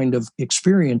AA kind of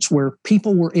experience where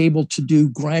people were able to do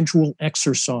gradual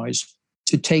exercise,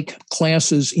 to take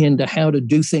classes into how to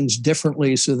do things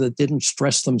differently so that they didn't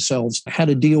stress themselves, how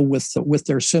to deal with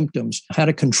their symptoms, how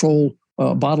to control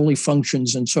bodily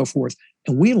functions and so forth.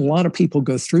 And we had a lot of people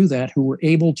go through that who were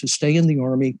able to stay in the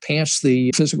Army, pass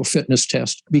the physical fitness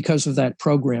test because of that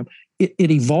program.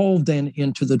 It evolved then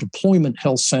into the Deployment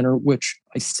Health Center, which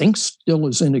I think still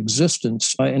is in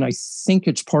existence. And I think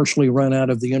it's partially run out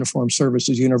of the Uniformed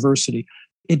Services University.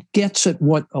 It gets at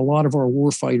what a lot of our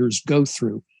warfighters go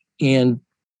through. And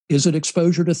is it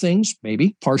exposure to things?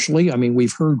 Maybe, partially. I mean,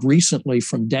 we've heard recently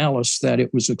from Dallas that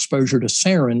it was exposure to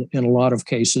sarin in a lot of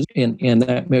cases, and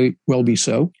that may well be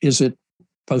so. Is it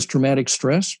post-traumatic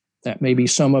stress? That may be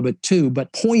some of it too.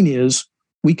 But point is,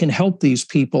 we can help these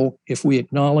people if we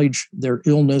acknowledge their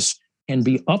illness and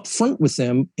be upfront with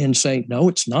them and say, no,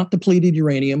 it's not depleted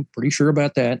uranium. Pretty sure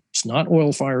about that. It's not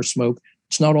oil fire smoke.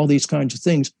 It's not all these kinds of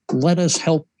things. Let us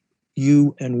help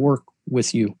you and work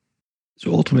with you.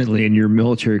 So ultimately, in your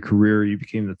military career, you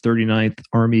became the 39th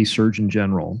Army Surgeon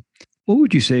General. What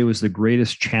would you say was the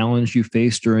greatest challenge you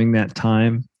faced during that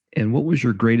time? And what was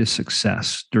your greatest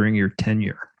success during your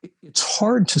tenure? It's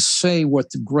hard to say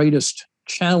what the greatest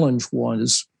challenge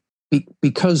was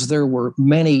because there were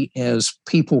many, as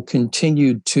people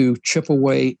continued to chip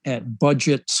away at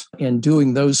budgets and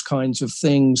doing those kinds of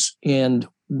things. And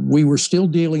we were still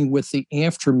dealing with the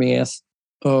aftermath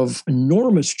of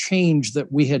enormous change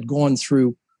that we had gone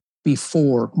through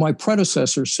before. My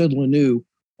predecessor, Sid Lanou,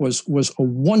 was a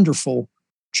wonderful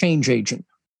change agent.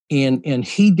 And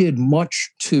he did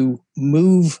much to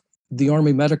move the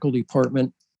Army Medical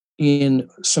Department in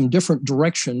some different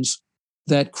directions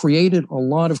that created a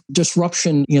lot of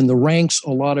disruption in the ranks,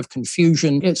 a lot of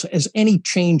confusion. As any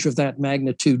change of that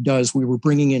magnitude does, we were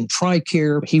bringing in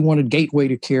TRICARE. He wanted Gateway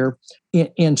to Care.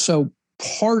 And so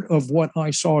part of what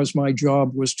I saw as my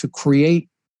job was to create,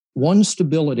 one,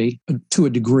 stability to a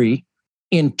degree,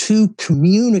 and two,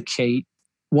 communicate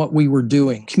what we were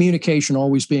doing. Communication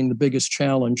always being the biggest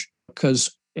challenge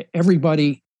because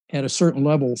everybody at a certain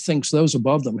level thinks those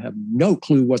above them have no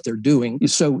clue what they're doing.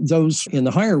 So those in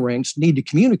the higher ranks need to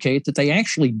communicate that they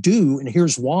actually do, and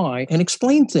here's why, and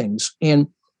explain things. And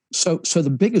so the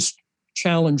biggest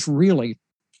challenge really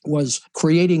was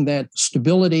creating that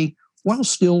stability while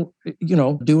still,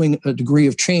 doing a degree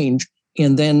of change,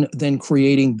 and then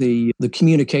creating the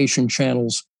communication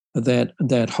channels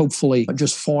that hopefully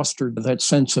just fostered that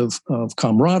sense of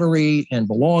camaraderie and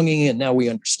belonging. And now we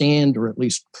understand, or at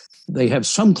least they have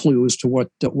some clue as to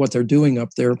what they're doing up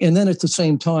there. And then at the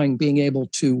same time, being able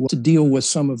to deal with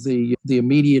some of the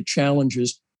immediate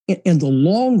challenges and the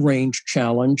long range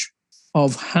challenge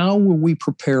of how were we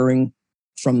preparing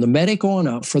from the medic on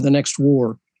up for the next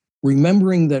war.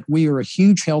 remembering that we are a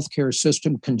huge healthcare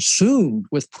system consumed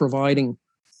with providing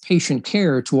patient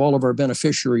care to all of our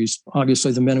beneficiaries,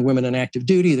 obviously the men and women in active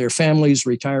duty, their families,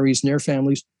 retirees and their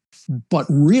families, but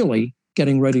really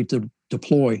getting ready to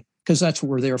deploy, because that's what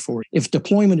we're there for. If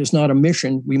deployment is not a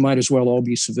mission, we might as well all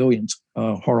be civilians.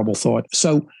 Horrible thought.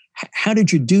 So how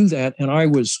did you do that? And I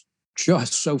was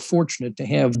just so fortunate to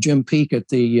have Jim Peak at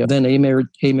the then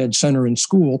AMED Center in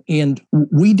school. And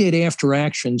we did after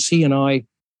actions. He and I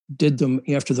did them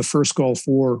after the first Gulf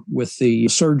War with the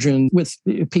surgeon, with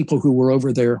people who were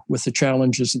over there with the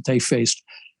challenges that they faced.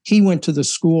 He went to the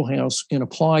schoolhouse and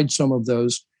applied some of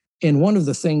those. And one of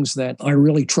the things that I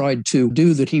really tried to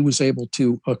do that he was able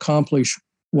to accomplish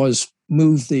was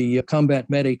move the combat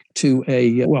medic to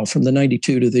from the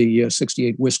 92 to the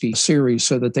 68 Whiskey series,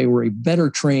 so that they were a better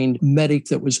trained medic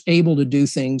that was able to do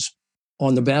things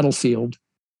on the battlefield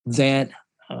that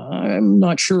I'm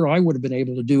not sure I would have been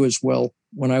able to do as well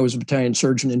when I was a battalion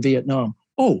surgeon in Vietnam.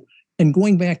 Oh, and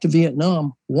going back to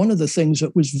Vietnam, one of the things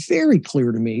that was very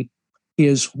clear to me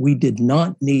is we did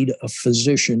not need a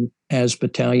physician as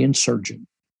battalion surgeon.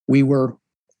 We were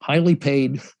highly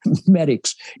paid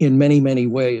medics in many, many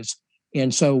ways.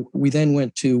 And so we then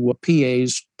went to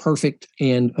PAs, perfect,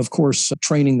 and of course,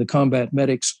 training the combat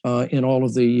medics in all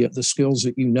of the skills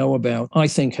that you know about, I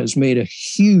think has made a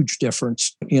huge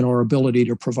difference in our ability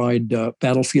to provide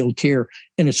battlefield care.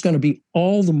 And it's going to be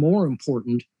all the more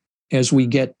important as we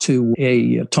get to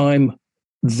a time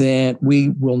that we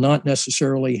will not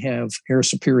necessarily have air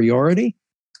superiority,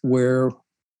 where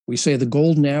we say the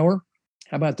golden hour.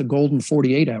 How about the golden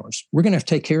 48 hours? We're going to have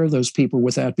to take care of those people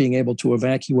without being able to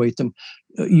evacuate them.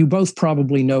 You both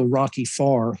probably know Rocky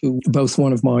Farr, who both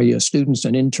one of my students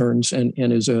and interns and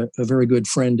is a very good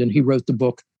friend. And he wrote the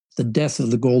book, The Death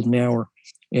of the Golden Hour.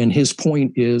 And his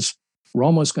point is we're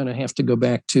almost going to have to go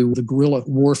back to the guerrilla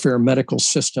warfare medical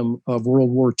system of World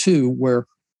War II, where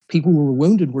people who were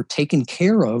wounded were taken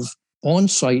care of on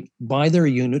site by their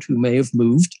unit who may have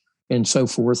moved and so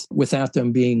forth, without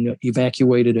them being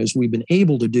evacuated as we've been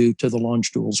able to do to the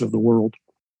launch tools of the world.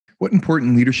 What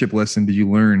important leadership lesson did you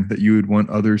learn that you would want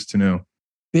others to know?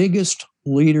 Biggest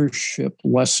leadership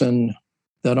lesson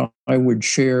that I would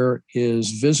share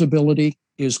is visibility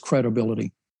is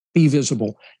credibility. Be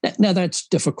visible. Now, that's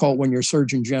difficult when you're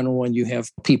Surgeon General and you have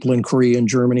people in Korea and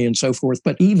Germany and so forth,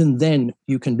 but even then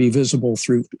you can be visible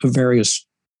through various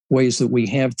ways that we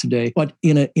have today. But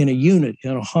in a unit,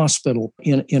 in a hospital,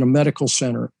 in a medical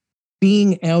center,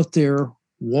 being out there,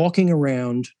 walking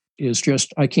around is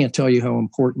just, I can't tell you how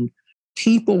important.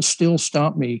 People still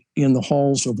stop me in the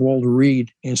halls of Walter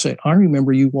Reed and say, I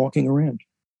remember you walking around.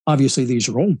 Obviously, these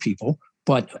are old people,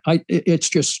 but it's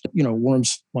just,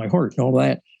 warms my heart and all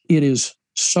that. It is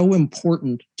so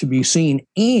important to be seen.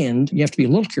 And you have to be a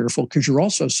little careful because you're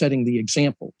also setting the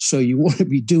example. So you want to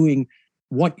be doing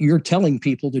what you're telling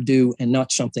people to do and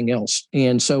not something else.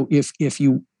 And so if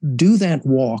you do that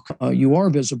walk, you are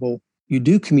visible, you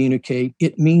do communicate,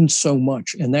 it means so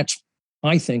much. And that's,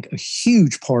 I think, a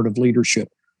huge part of leadership,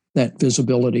 that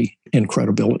visibility and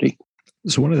credibility.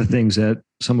 So one of the things that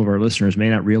some of our listeners may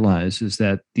not realize is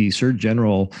that the Surgeon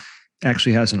General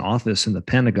actually has an office in the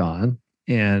Pentagon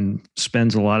and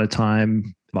spends a lot of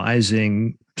time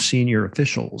advising senior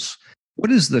officials.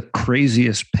 What is the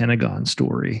craziest Pentagon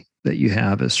story that you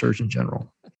have as Surgeon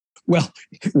General? Well,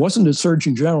 it wasn't a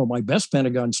Surgeon General. My best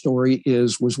Pentagon story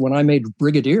was when I made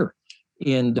brigadier,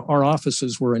 and our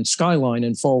offices were in Skyline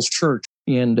in Falls Church.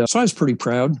 And so I was pretty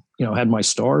proud, had my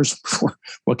stars.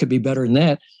 What could be better than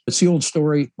that? It's the old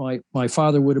story. My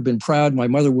father would have been proud. My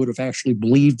mother would have actually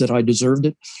believed that I deserved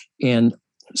it. And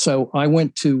so I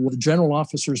went to the general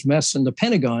officers' mess in the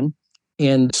Pentagon,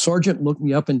 and Sergeant looked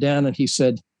me up and down and he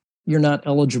said, "You're not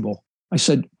eligible." I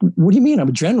said, "What do you mean? I'm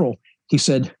a general." He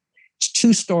said, "It's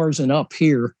 2 stars and up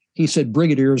here." He said,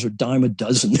 "Brigadiers are dime a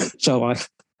dozen." So I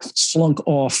slunk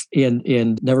off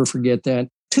and never forget that.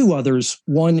 2 others.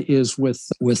 One is with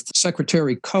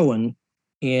Secretary Cohen,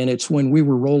 and it's when we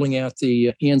were rolling out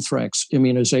the anthrax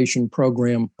immunization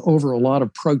program over a lot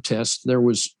of protests. There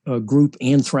was a group,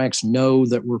 Anthrax No,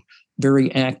 that were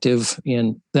very active,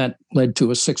 and that led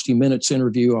to a 60 Minutes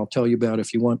interview I'll tell you about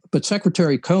if you want. But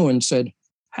Secretary Cohen said,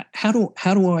 how do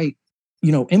I,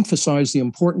 emphasize the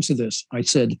importance of this? I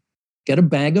said, get a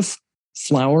bag of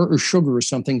flour or sugar or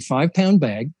something, 5-pound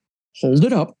bag, hold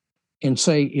it up and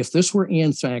say, if this were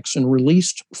anthrax and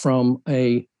released from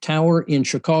a tower in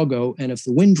Chicago, and if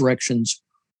the wind directions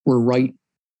were right,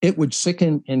 it would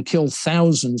sicken and kill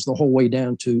thousands the whole way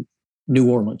down to New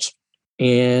Orleans.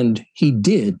 And he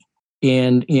did.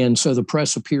 And so the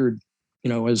press appeared,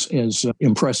 as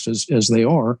impressed as they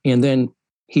are. And then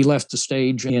he left the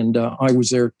stage, and I was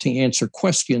there to answer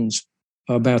questions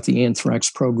about the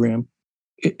anthrax program.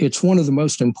 It's one of the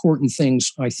most important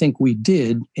things I think we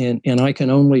did, and I can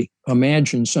only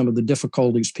imagine some of the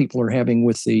difficulties people are having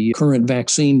with the current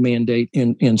vaccine mandate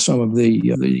and some of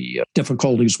the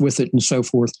difficulties with it and so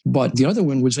forth. But the other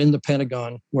one was in the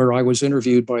Pentagon, where I was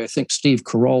interviewed by, I think, Steve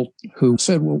Carell, who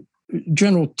said, well,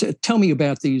 General, tell me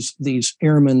about these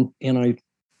airmen. And I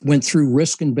went through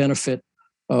risk and benefit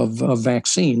of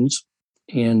vaccines,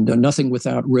 and nothing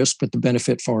without risk, but the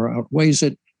benefit far outweighs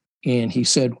it. And he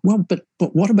said, well, but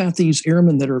what about these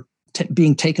airmen that are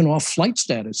being taken off flight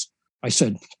status? I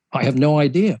said, I have no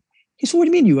idea. He said, what do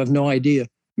you mean you have no idea?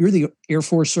 You're the Air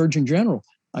Force Surgeon General.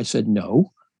 I said,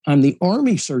 no, I'm the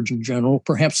Army Surgeon General.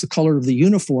 Perhaps the color of the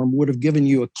uniform would have given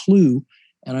you a clue.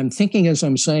 And I'm thinking as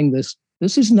I'm saying this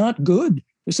is not good.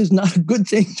 This is not a good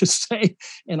thing to say.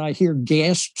 And I hear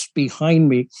gasps behind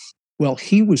me. Well,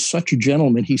 he was such a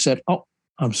gentleman. He said, oh,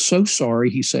 I'm so sorry.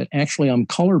 He said, actually, I'm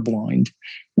colorblind.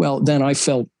 Well, then I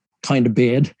felt kind of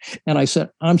bad. And I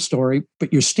said, I'm sorry,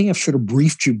 but your staff should have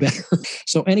briefed you better.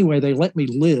 So anyway, they let me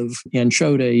live and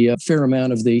showed a fair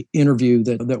amount of the interview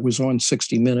that was on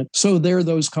 60 Minutes. So there are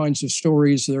those kinds of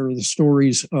stories. There are the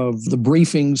stories of the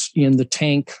briefings in the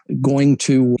tank going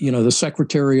to, the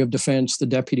Secretary of Defense, the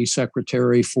Deputy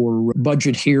Secretary for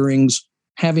budget hearings,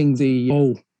 having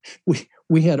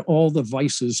we had all the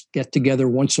vices get together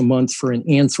once a month for an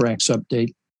anthrax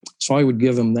update. So I would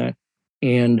give them that.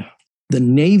 And the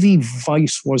Navy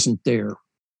vice wasn't there.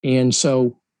 And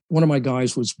so one of my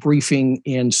guys was briefing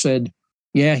and said,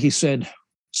 he said,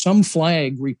 some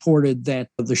flag reported that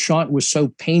the shot was so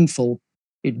painful,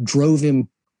 it drove him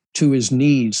to his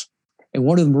knees. And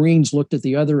one of the Marines looked at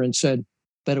the other and said,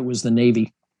 bet it was the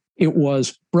Navy. It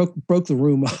was, broke the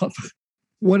room up.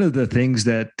 One of the things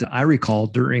that I recall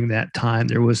during that time,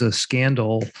 there was a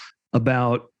scandal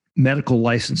about medical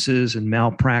licenses and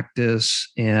malpractice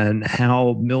and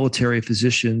how military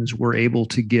physicians were able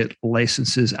to get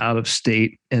licenses out of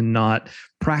state and not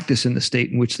practice in the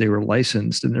state in which they were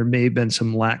licensed. And there may have been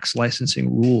some lax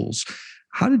licensing rules.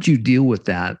 How did you deal with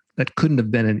that? That couldn't have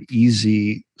been an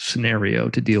easy scenario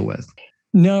to deal with.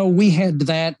 No, we had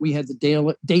that. We had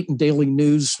the Dayton Daily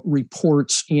News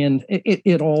reports, and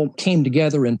it all came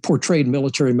together and portrayed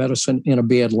military medicine in a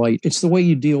bad light. It's the way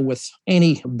you deal with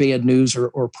any bad news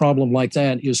or problem like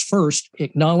that is first,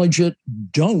 acknowledge it.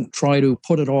 Don't try to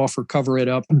put it off or cover it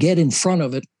up. Get in front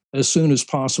of it as soon as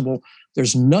possible.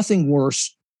 There's nothing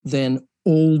worse than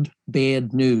old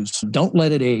bad news. Don't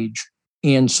let it age.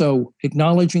 And so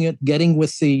acknowledging it, getting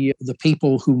with the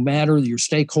people who matter, your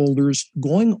stakeholders,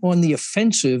 going on the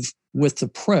offensive with the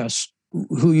press,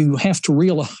 who you have to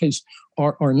realize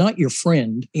are not your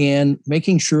friend, and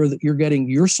making sure that you're getting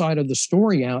your side of the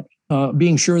story out,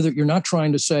 being sure that you're not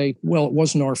trying to say, well, it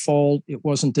wasn't our fault, it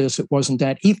wasn't this, it wasn't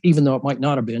that, even though it might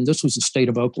not have been. This was the state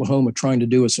of Oklahoma trying to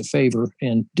do us a favor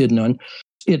and did none.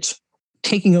 It's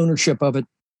taking ownership of it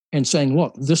and saying,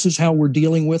 look, this is how we're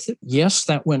dealing with it. Yes,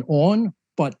 that went on,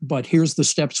 but here's the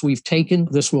steps we've taken.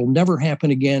 This will never happen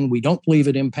again. We don't believe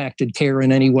it impacted care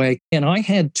in any way. And I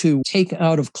had to take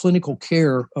out of clinical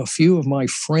care a few of my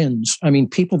friends. I mean,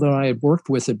 people that I had worked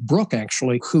with at Brooke,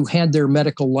 actually, who had their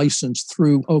medical license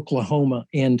through Oklahoma.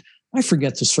 And I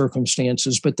forget the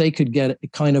circumstances, but they could get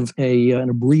kind of an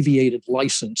abbreviated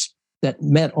license that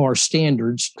met our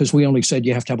standards, because we only said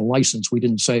you have to have a license. We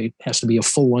didn't say it has to be a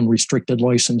full unrestricted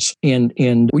license. And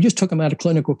we just took them out of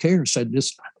clinical care, said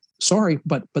this, sorry,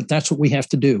 but that's what we have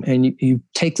to do. And you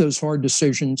take those hard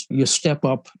decisions, you step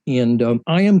up. And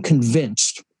I am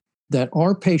convinced that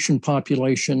our patient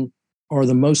population are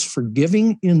the most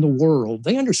forgiving in the world.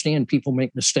 They understand people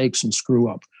make mistakes and screw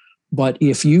up. But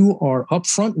if you are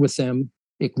upfront with them,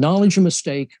 acknowledge a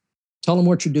mistake, tell them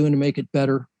what you're doing to make it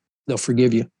better, they'll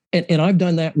forgive you. And I've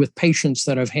done that with patients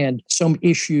that have had some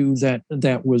issue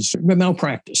that was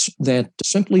malpractice, that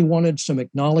simply wanted some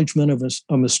acknowledgement of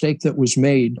a mistake that was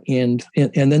made, and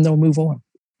then they'll move on.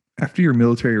 After your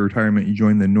military retirement, you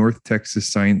joined the North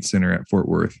Texas Science Center at Fort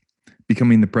Worth,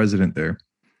 becoming the president there.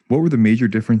 What were the major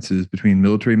differences between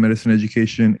military medicine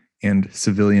education and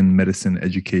civilian medicine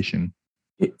education?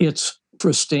 It's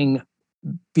interesting.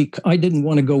 I didn't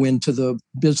want to go into the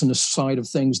business side of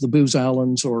things, the Booz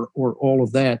Allens or all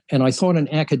of that. And I thought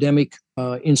an academic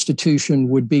institution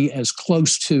would be as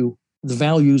close to the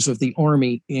values of the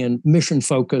Army in mission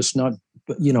focused, not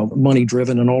money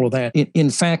driven and all of that.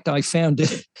 In fact, I found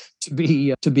it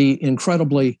to be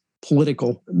incredibly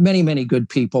political. Many, many good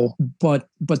people, but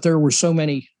there were so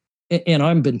many. And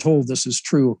I've been told this is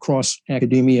true across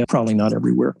academia, probably not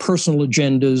everywhere. Personal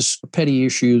agendas, petty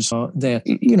issues that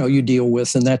you deal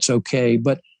with, and that's okay.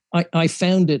 But I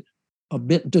found it a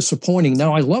bit disappointing.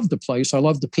 Now, I love the place. I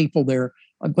love the people there,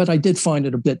 but I did find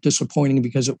it a bit disappointing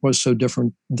because it was so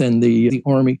different than the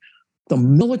Army. The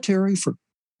military, for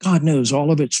God knows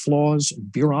all of its flaws,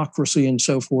 bureaucracy and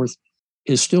so forth,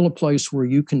 is still a place where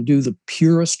you can do the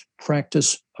purest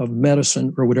practice of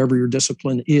medicine or whatever your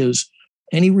discipline is,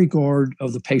 any regard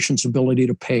of the patient's ability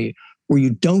to pay, where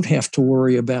you don't have to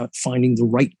worry about finding the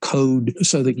right code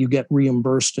so that you get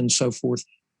reimbursed and so forth.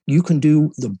 You can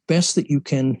do the best that you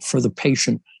can for the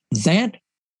patient. That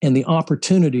and the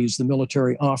opportunities the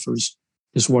military offers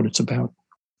is what it's about.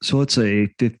 So let's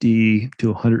say 50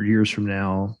 to 100 years from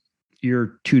now,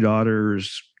 your two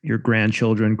daughters, your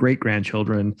grandchildren,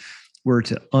 great-grandchildren were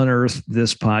to unearth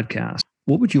this podcast.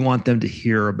 What would you want them to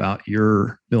hear about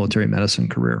your military medicine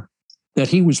career? That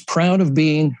he was proud of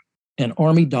being an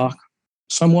Army doc,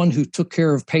 someone who took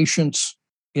care of patients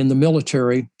in the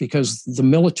military, because the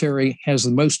military has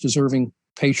the most deserving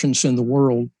patients in the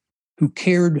world, who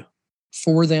cared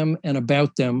for them and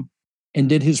about them and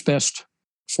did his best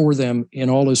for them in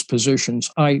all his positions.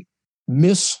 I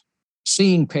miss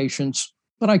seeing patients,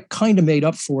 but I kind of made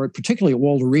up for it, particularly at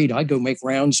Walter Reed. I go make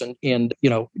rounds and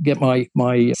get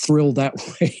my thrill that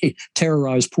way,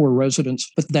 terrorize poor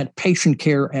residents. But that patient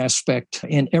care aspect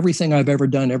and everything I've ever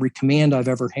done, every command I've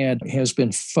ever had has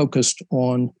been focused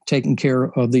on taking care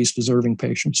of these deserving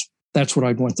patients. That's what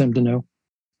I'd want them to know.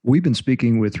 We've been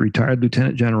speaking with retired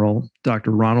Lieutenant General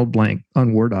Dr. Ronald Blank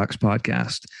on War Docs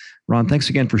podcast. Ron, thanks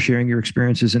again for sharing your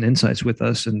experiences and insights with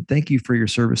us, and thank you for your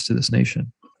service to this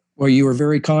nation. Well, you were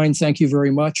very kind. Thank you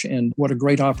very much. And what a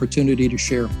great opportunity to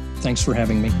share. Thanks for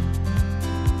having me.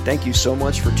 Thank you so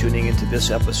much for tuning into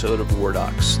this episode of War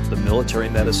Docs, the Military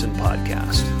Medicine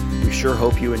Podcast. We sure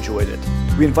hope you enjoyed it.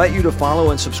 We invite you to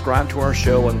follow and subscribe to our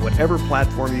show on whatever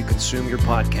platform you consume your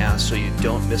podcast so you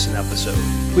don't miss an episode.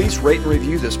 Please rate and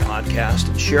review this podcast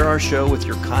and share our show with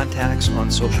your contacts on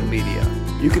social media.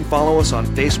 You can follow us on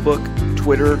Facebook,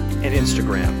 Twitter, and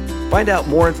Instagram. Find out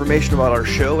more information about our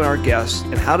show and our guests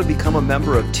and how to become a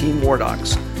member of Team War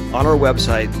Docs on our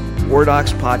website,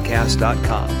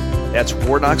 wardocspodcast.com. That's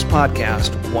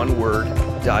wardocspodcast, one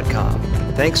word.com.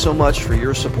 Thanks so much for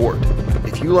your support.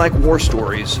 If you like war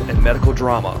stories and medical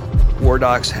drama, War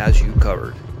Docs has you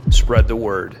covered. Spread the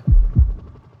word.